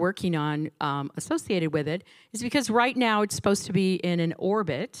what we're working on associated with it is because right now it's supposed to be in an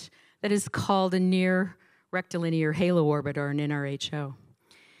orbit that is called a near rectilinear halo orbit, or an NRHO.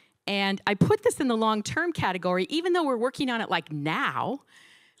 And I put this in the long-term category, even though we're working on it like now,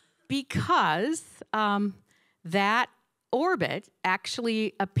 because that orbit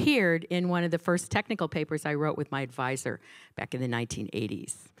actually appeared in one of the first technical papers I wrote with my advisor back in the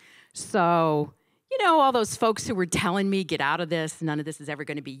 1980s. So, you know, all those folks who were telling me, get out of this, none of this is ever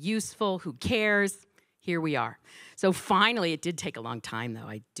going to be useful, who cares? Here we are. So finally, it did take a long time, though,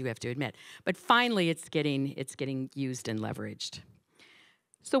 I do have to admit, but finally it's getting used and leveraged.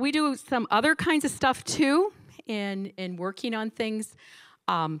 So we do some other kinds of stuff, too, in working on things.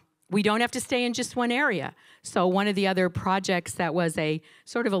 We don't have to stay in just one area. So one of the other projects that was a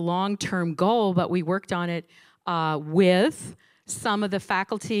sort of a long-term goal, but we worked on it with some of the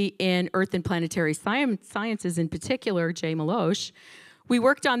faculty in Earth and Planetary Sciences, in particular, Jay Malosh. We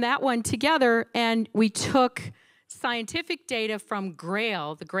worked on that one together, and we took scientific data from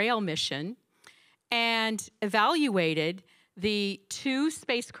GRAIL, the GRAIL mission, and evaluated the 2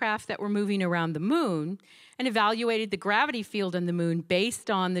 spacecraft that were moving around the moon, and evaluated the gravity field on the moon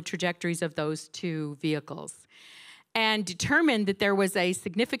based on the trajectories of those 2 vehicles, and determined that there was a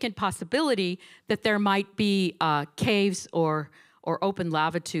significant possibility that there might be caves or open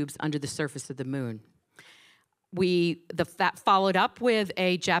lava tubes under the surface of the moon. That followed up with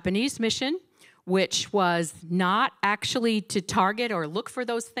a Japanese mission, which was not actually to target or look for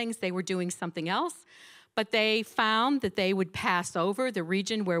those things. They were doing something else, but they found that they would pass over the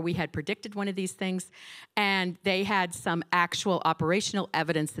region where we had predicted one of these things, and they had some actual operational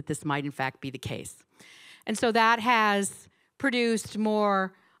evidence that this might in fact be the case. And so that has produced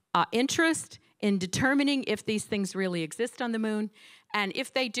more interest in determining if these things really exist on the moon, and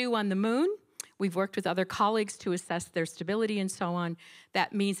if they do on the moon, we've worked with other colleagues to assess their stability and so on.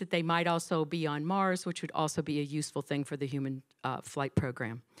 That means that they might also be on Mars, which would also be a useful thing for the human flight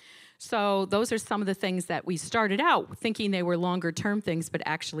program. So those are some of the things that we started out thinking they were longer-term things, but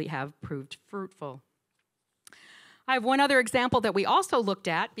actually have proved fruitful. I have one other example that we also looked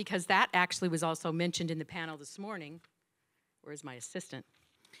at, because that actually was also mentioned in the panel this morning. Where's my assistant?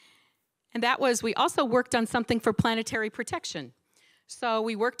 And that was, we also worked on something for planetary protection. So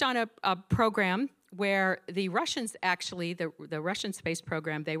we worked on a program where the Russians actually, the Russian space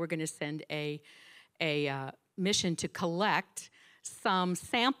program, they were going to send a mission to collect some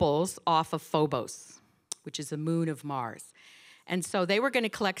samples off of Phobos, which is a moon of Mars. And so they were going to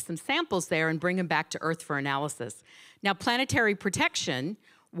collect some samples there and bring them back to Earth for analysis. Now, planetary protection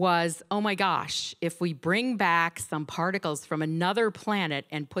was, oh my gosh, if we bring back some particles from another planet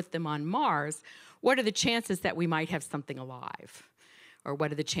and put them on Mars, what are the chances that we might have something alive? Or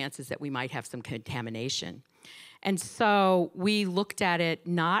what are the chances that we might have some contamination? And so we looked at it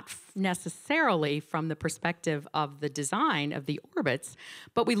not necessarily from the perspective of the design of the orbits,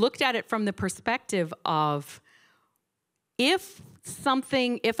 but we looked at it from the perspective of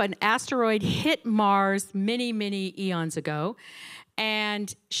if an asteroid hit Mars many, many eons ago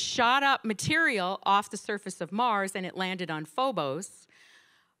and shot up material off the surface of Mars and it landed on Phobos,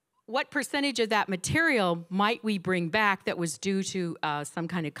 what percentage of that material might we bring back that was due to some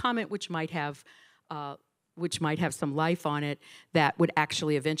kind of comet which might have some life on it that would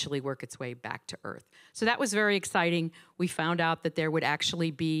actually eventually work its way back to Earth? So that was very exciting. We found out that there would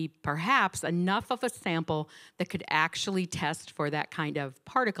actually be perhaps enough of a sample that could actually test for that kind of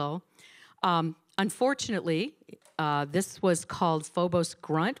particle. Unfortunately, this was called Phobos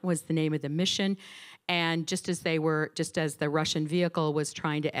Grunt, was the name of the mission. And just as the Russian vehicle was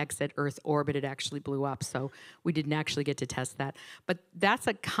trying to exit Earth orbit, it actually blew up. So we didn't actually get to test that. But that's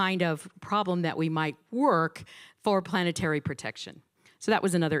a kind of problem that we might work for planetary protection. So that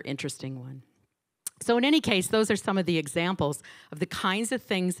was another interesting one. So in any case, those are some of the examples of the kinds of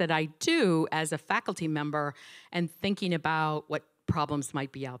things that I do as a faculty member and thinking about what problems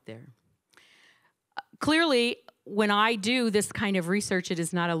might be out there. Clearly, when I do this kind of research, it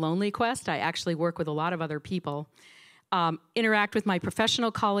is not a lonely quest. I actually work with a lot of other people, interact with my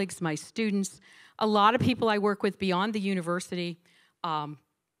professional colleagues, my students, a lot of people I work with beyond the university. Some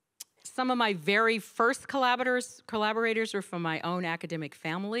of my very first collaborators were from my own academic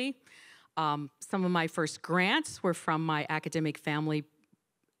family. Some of my first grants were from my academic family,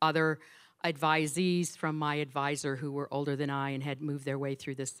 other advisees from my advisor who were older than I and had moved their way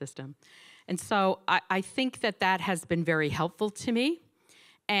through this system. And so I think that that has been very helpful to me.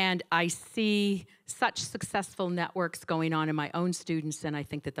 And I see such successful networks going on in my own students, and I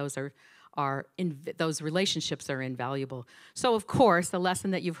think that those relationships are invaluable. So of course, the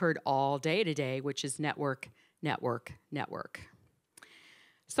lesson that you've heard all day today, which is network, network, network.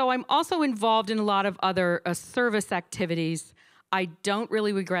 So I'm also involved in a lot of other service activities. I don't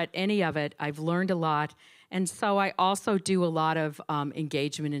really regret any of it. I've learned a lot. And so I also do a lot of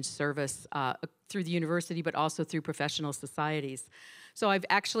engagement in service through the university, but also through professional societies. So I've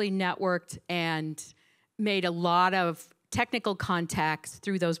actually networked and made a lot of technical contacts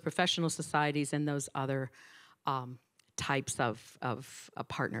through those professional societies and those other types of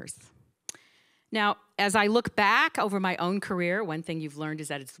partners. Now, as I look back over my own career, one thing you've learned is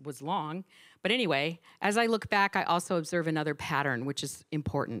that it was long. But anyway, as I look back, I also observe another pattern, which is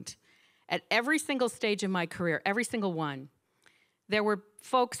important. At every single stage of my career, every single one, there were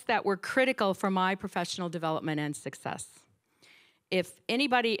folks that were critical for my professional development and success. If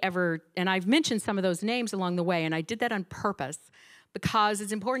anybody ever, and I've mentioned some of those names along the way, and I did that on purpose because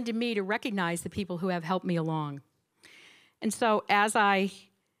it's important to me to recognize the people who have helped me along. And so as I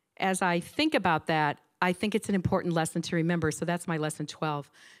think about that, I think it's an important lesson to remember. So that's my lesson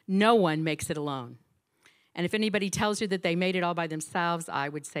 12. No one makes it alone. And if anybody tells you that they made it all by themselves, I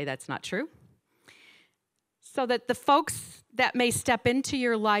would say that's not true. So that the folks that may step into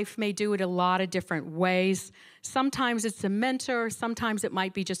your life may do it a lot of different ways. Sometimes it's a mentor, sometimes it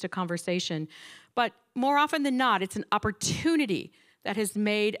might be just a conversation. But more often than not, it's an opportunity that has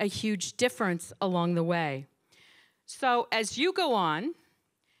made a huge difference along the way. So as you go on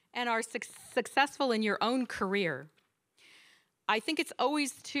and are successful in your own career, I think it's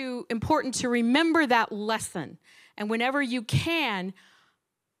always important to remember that lesson. And whenever you can,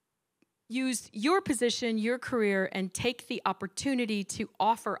 use your position, your career, and take the opportunity to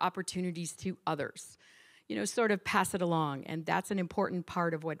offer opportunities to others. You know, sort of pass it along. And that's an important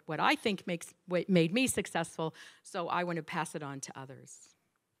part of what I think made me successful, so I want to pass it on to others.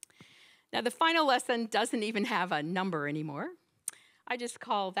 Now, the final lesson doesn't even have a number anymore. I just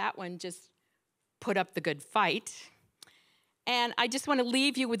call that one just put up the good fight. And I just want to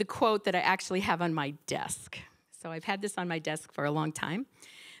leave you with a quote that I actually have on my desk. So I've had this on my desk for a long time.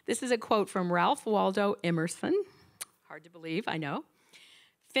 This is a quote from Ralph Waldo Emerson. Hard to believe, I know.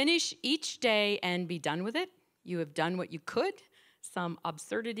 Finish each day and be done with it. You have done what you could. Some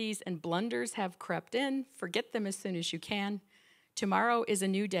absurdities and blunders have crept in. Forget them as soon as you can. Tomorrow is a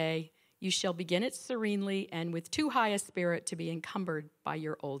new day. You shall begin it serenely and with too high a spirit to be encumbered by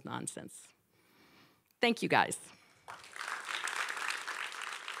your old nonsense. Thank you, guys.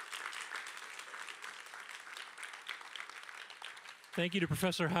 Thank you to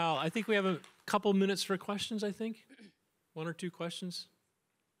Professor Howell. I think we have a couple minutes for questions, I think. One or two questions.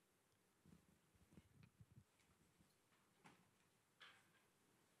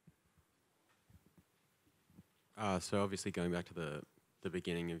 So obviously going back to the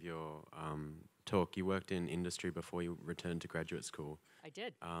beginning of your talk, you worked in industry before you returned to graduate school. I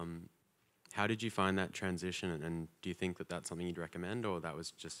did. How did you find that transition, and do you think that that's something you'd recommend, or that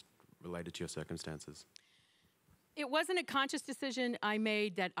was just related to your circumstances? It wasn't a conscious decision I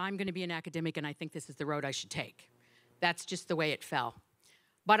made that I'm going to be an academic and I think this is the road I should take. That's just the way it fell.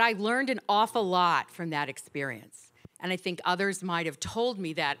 But I learned an awful lot from that experience. And I think others might have told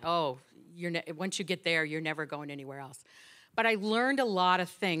me that, oh, once you get there, you're never going anywhere else. But I learned a lot of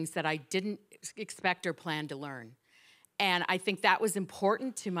things that I didn't expect or plan to learn. And I think that was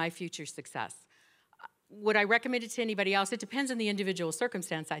important to my future success. Would I recommend it to anybody else? It depends on the individual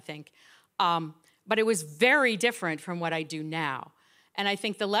circumstance, I think. But it was very different from what I do now. And I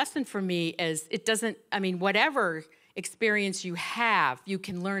think the lesson for me is whatever experience you have, you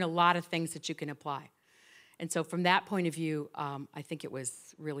can learn a lot of things that you can apply. And so from that point of view, I think it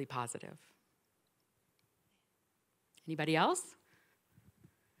was really positive. Anybody else?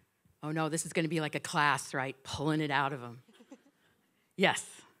 Oh no, this is going to be like a class, right? Pulling it out of them. Yes.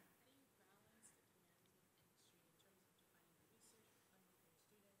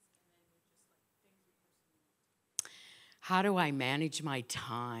 How do I manage my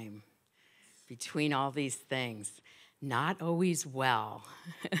time between all these things? Not always well.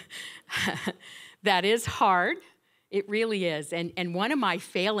 That is hard. It really is. And one of my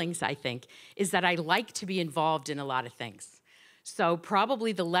failings, I think, is that I like to be involved in a lot of things. So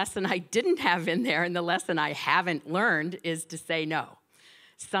probably the lesson I didn't have in there and the lesson I haven't learned is to say no.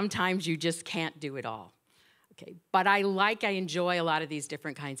 Sometimes you just can't do it all. Okay, but I enjoy a lot of these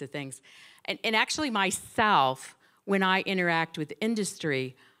different kinds of things. And actually myself, when I interact with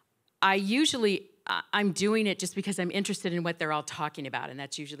industry, I'm doing it just because I'm interested in what they're all talking about, and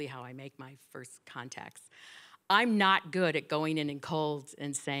that's usually how I make my first contacts. I'm not good at going in cold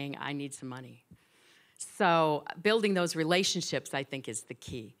and saying, I need some money. So building those relationships, I think, is the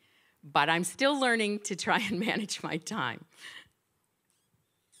key. But I'm still learning to try and manage my time.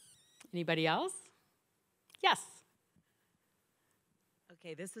 Anybody else? Yes.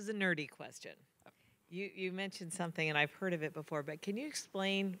 Okay, this is a nerdy question. You mentioned something, and I've heard of it before, but can you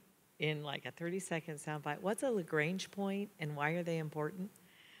explain in like a 30-second soundbite, what's a Lagrange point and why are they important?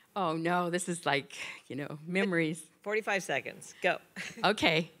 Oh no, this is like, memories. 45 seconds, go.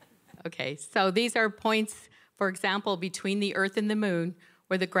 Okay, so these are points, for example, between the Earth and the Moon,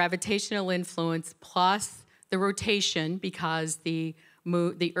 where the gravitational influence plus the rotation, because the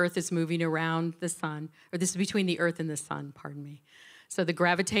Earth is moving around the sun, or this is between the Earth and the sun, pardon me. So the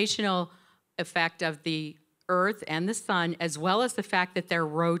gravitational effect of the Earth and the sun, as well as the fact that they're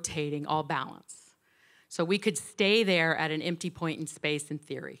rotating, all balance. So we could stay there at an empty point in space in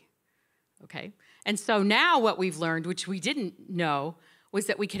theory, okay? And so now what we've learned, which we didn't know, was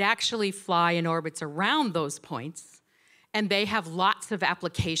that we could actually fly in orbits around those points, and they have lots of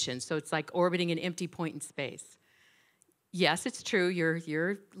applications. So it's like orbiting an empty point in space. Yes, it's true,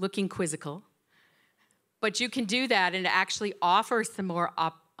 you're looking quizzical, but you can do that and actually offer some more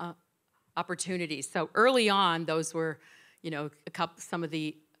opportunities. So early on, those were, some of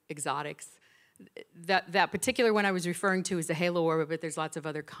the exotics. That particular one I was referring to is a halo orbit, but there's lots of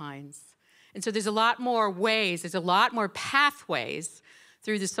other kinds. And so there's a lot more ways, there's a lot more pathways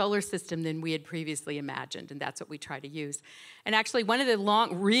through the solar system than we had previously imagined, and that's what we try to use. And actually, one of the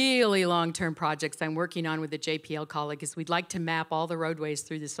really long-term projects I'm working on with a JPL colleague is we'd like to map all the roadways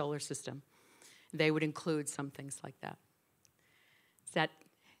through the solar system. They would include some things like that. Does that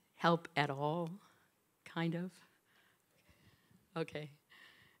help at all, kind of? Okay.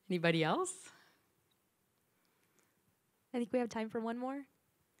 Anybody else? I think we have time for one more.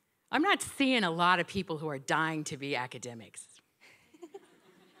 I'm not seeing a lot of people who are dying to be academics.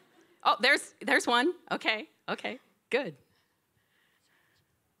 Oh, there's one. Okay, good.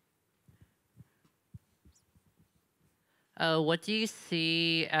 What do you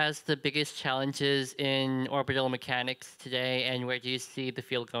see as the biggest challenges in orbital mechanics today, and where do you see the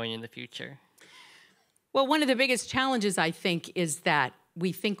field going in the future? Well, one of the biggest challenges, I think, is that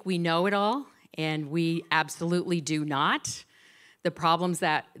we think we know it all, and we absolutely do not. The problems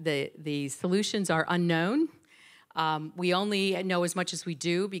that the solutions are unknown. We only know as much as we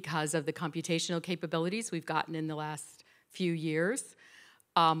do because of the computational capabilities we've gotten in the last few years.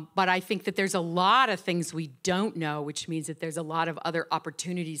 But I think that there's a lot of things we don't know, which means that there's a lot of other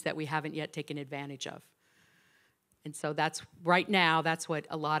opportunities that we haven't yet taken advantage of. And so right now, that's what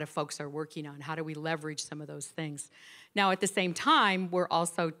a lot of folks are working on. How do we leverage some of those things? Now, at the same time, we're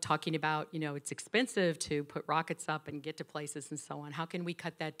also talking about, it's expensive to put rockets up and get to places and so on. How can we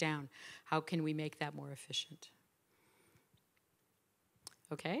cut that down? How can we make that more efficient?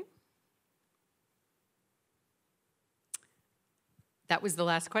 Okay. That was the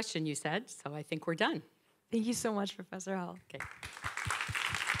last question you said, so I think we're done. Thank you so much, Professor Howell. Okay.